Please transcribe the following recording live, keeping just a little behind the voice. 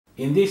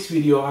In this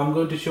video, I'm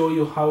going to show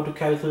you how to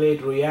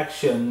calculate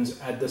reactions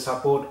at the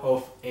support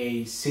of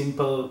a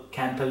simple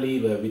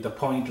cantilever with a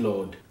point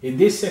load. In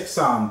this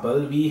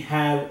example, we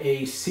have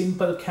a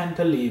simple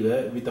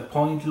cantilever with a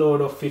point load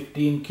of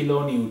 15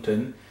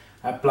 kilonewton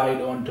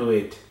applied onto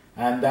it,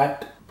 and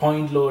that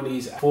point load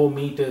is 4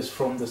 meters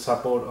from the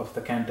support of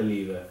the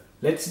cantilever.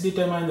 Let's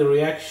determine the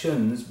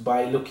reactions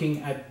by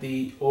looking at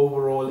the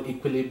overall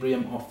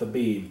equilibrium of the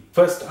beam.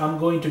 First, I'm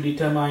going to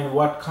determine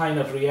what kind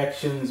of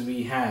reactions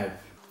we have.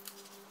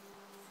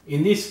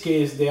 In this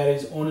case, there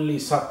is only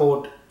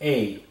support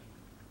A.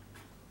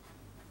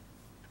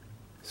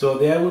 So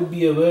there would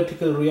be a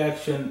vertical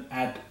reaction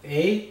at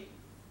A,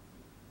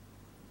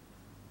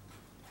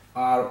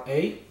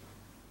 RA,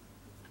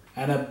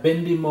 and a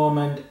bending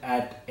moment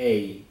at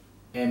A,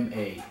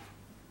 MA.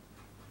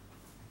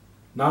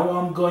 Now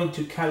I'm going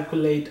to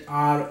calculate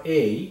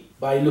RA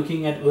by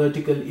looking at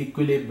vertical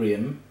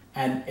equilibrium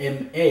and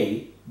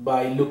MA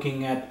by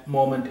looking at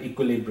moment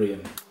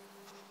equilibrium.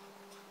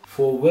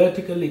 For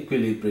vertical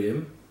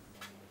equilibrium,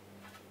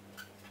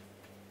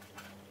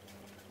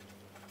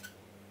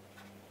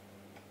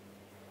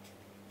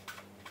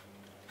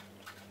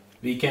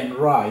 we can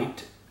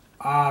write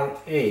RA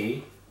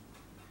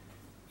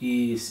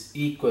is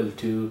equal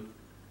to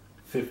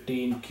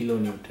 15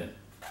 kilonewton.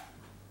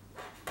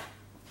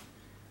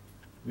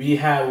 We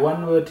have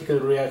one vertical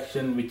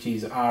reaction which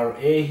is RA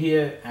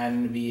here,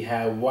 and we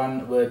have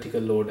one vertical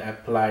load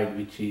applied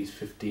which is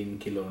 15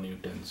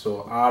 kilonewton.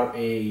 So RA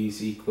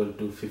is equal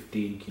to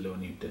 15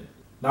 kilonewton.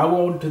 Now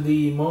on to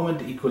the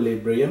moment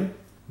equilibrium.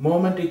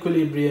 Moment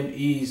equilibrium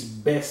is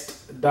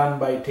best done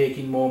by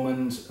taking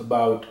moments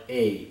about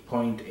A,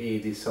 point A,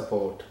 the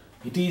support.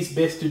 It is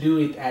best to do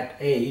it at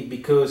A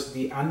because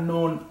the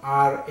unknown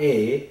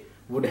RA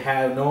would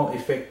have no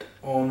effect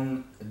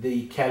on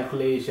the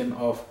calculation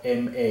of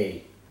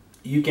MA.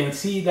 You can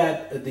see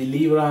that the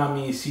lever arm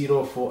is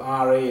 0 for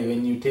RA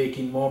when you take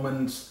in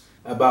moments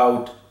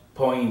about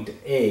point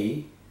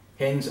A.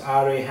 Hence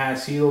RA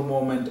has 0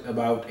 moment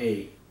about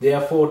A.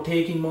 Therefore,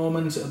 taking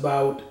moments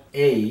about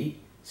A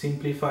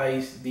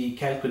simplifies the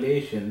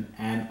calculation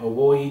and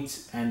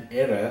avoids an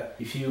error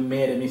if you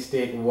made a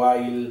mistake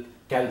while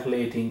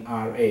calculating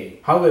RA.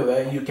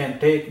 However, you can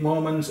take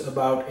moments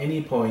about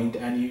any point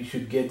and you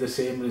should get the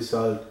same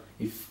result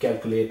if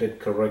calculated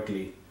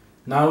correctly.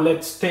 Now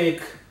let's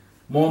take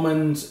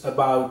moments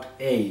about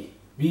A.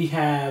 We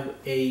have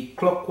a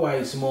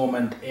clockwise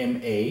moment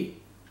MA.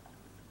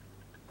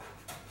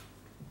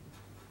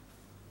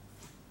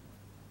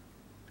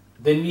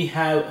 Then we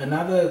have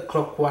another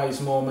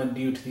clockwise moment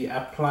due to the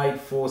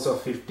applied force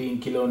of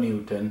 15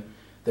 kilonewton.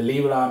 The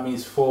lever arm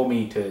is 4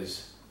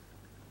 meters.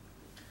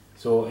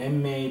 So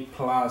MA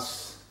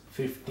plus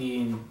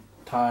 15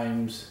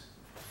 times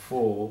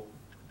 4.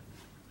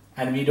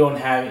 And we don't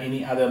have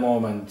any other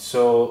moment.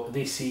 So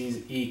this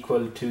is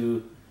equal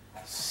to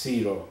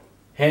 0.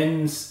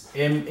 Hence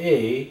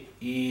MA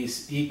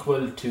is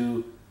equal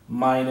to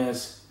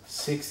minus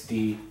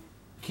 60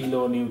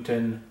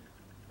 kilonewton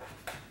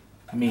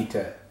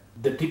meter.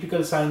 The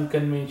typical sign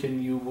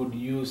convention you would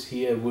use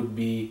here would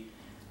be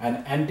an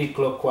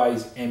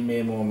anti-clockwise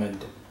MA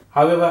moment.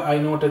 However, I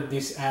noted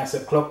this as a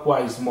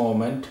clockwise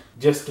moment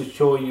just to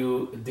show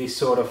you this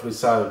sort of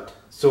result.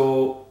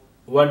 So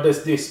what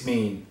does this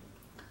mean?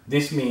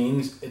 This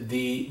means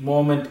the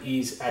moment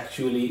is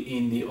actually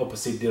in the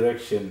opposite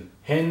direction.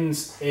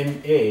 Hence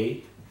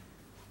MA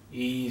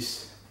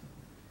is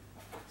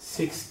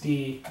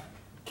 60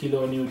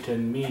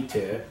 kilonewton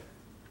meter,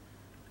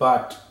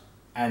 but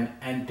an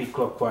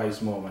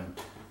anti-clockwise moment.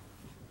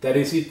 That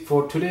is it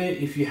for today.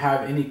 If you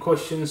have any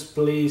questions,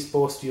 please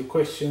post your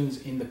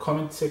questions in the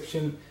comment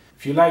section.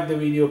 If you like the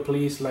video,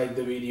 please like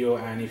the video,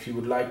 and if you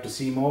would like to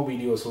see more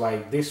videos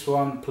like this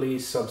one,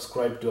 please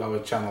subscribe to our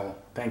channel.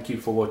 Thank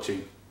you for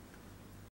watching.